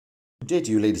Good day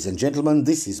to you, ladies and gentlemen.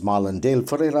 This is Marlon Dale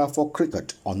Ferreira for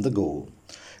Cricket on the Go.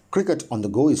 Cricket on the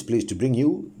Go is pleased to bring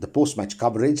you the post-match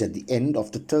coverage at the end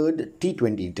of the third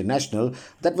T20 International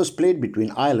that was played between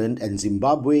Ireland and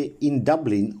Zimbabwe in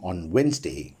Dublin on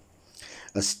Wednesday.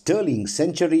 A sterling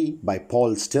century by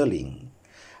Paul Stirling.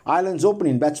 Ireland's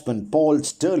opening batsman Paul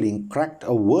Stirling cracked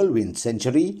a whirlwind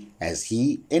century as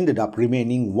he ended up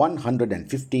remaining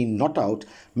 115 not out,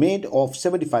 made of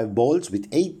 75 balls with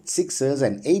 8 sixers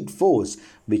and 8 fours,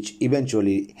 which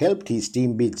eventually helped his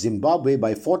team beat Zimbabwe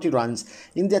by 40 runs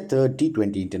in their third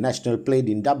T20 International played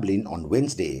in Dublin on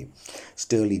Wednesday.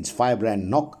 Stirling's firebrand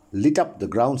knock lit up the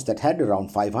grounds that had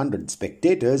around 500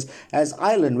 spectators as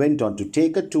Ireland went on to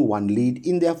take a 2-1 lead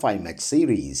in their 5-match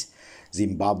series.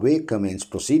 Zimbabwe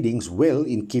commenced proceedings well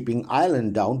in keeping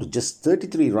Ireland down to just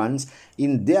 33 runs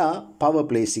in their power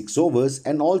play 6 overs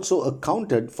and also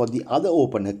accounted for the other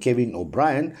opener Kevin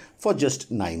O'Brien for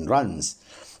just 9 runs.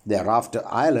 Thereafter,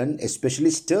 Ireland,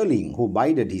 especially Stirling, who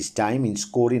bided his time in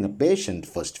scoring a patient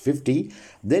first 50,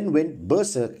 then went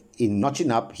berserk in notching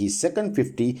up his second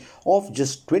 50 off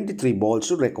just 23 balls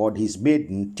to record his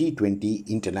maiden T20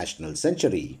 international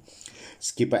century.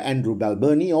 Skipper Andrew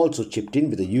Balbirnie also chipped in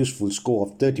with a useful score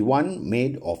of 31,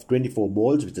 made of 24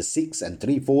 balls with a 6 and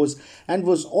 3 fours, and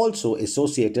was also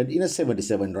associated in a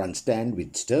 77-run stand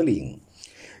with Stirling.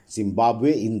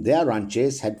 Zimbabwe in their run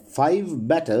chase had 5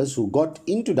 batters who got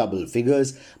into double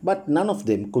figures, but none of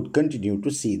them could continue to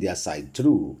see their side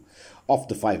through. Of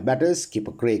the 5 batters,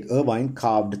 skipper Craig Ervine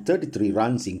carved 33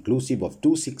 runs inclusive of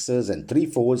 2 sixers and 3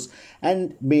 fours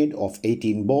and made of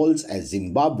 18 balls as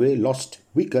Zimbabwe lost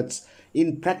wickets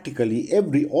in practically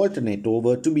every alternate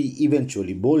over to be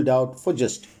eventually bowled out for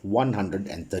just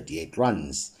 138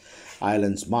 runs.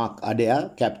 Ireland's Mark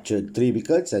Adair captured 3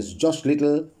 wickets as Josh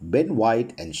Little, Ben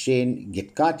White and Shane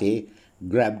Ghetkate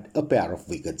grabbed a pair of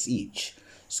wickets each.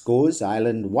 Scores: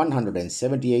 Ireland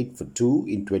 178 for 2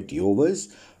 in 20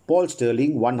 overs, Paul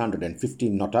Stirling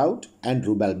 115 not out,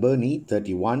 Andrew Balbirnie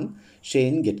 31,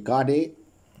 Shane Ghetkate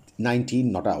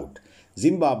 19 not out.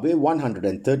 Zimbabwe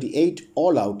 138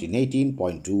 all out in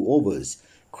 18.2 overs.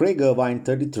 Craig Ervine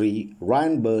 33,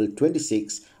 Ryan Burl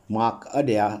 26, Mark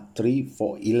Adair 3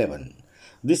 for 11.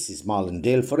 This is Marlon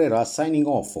Dale Ferreira signing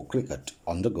off for Cricket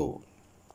on the Go.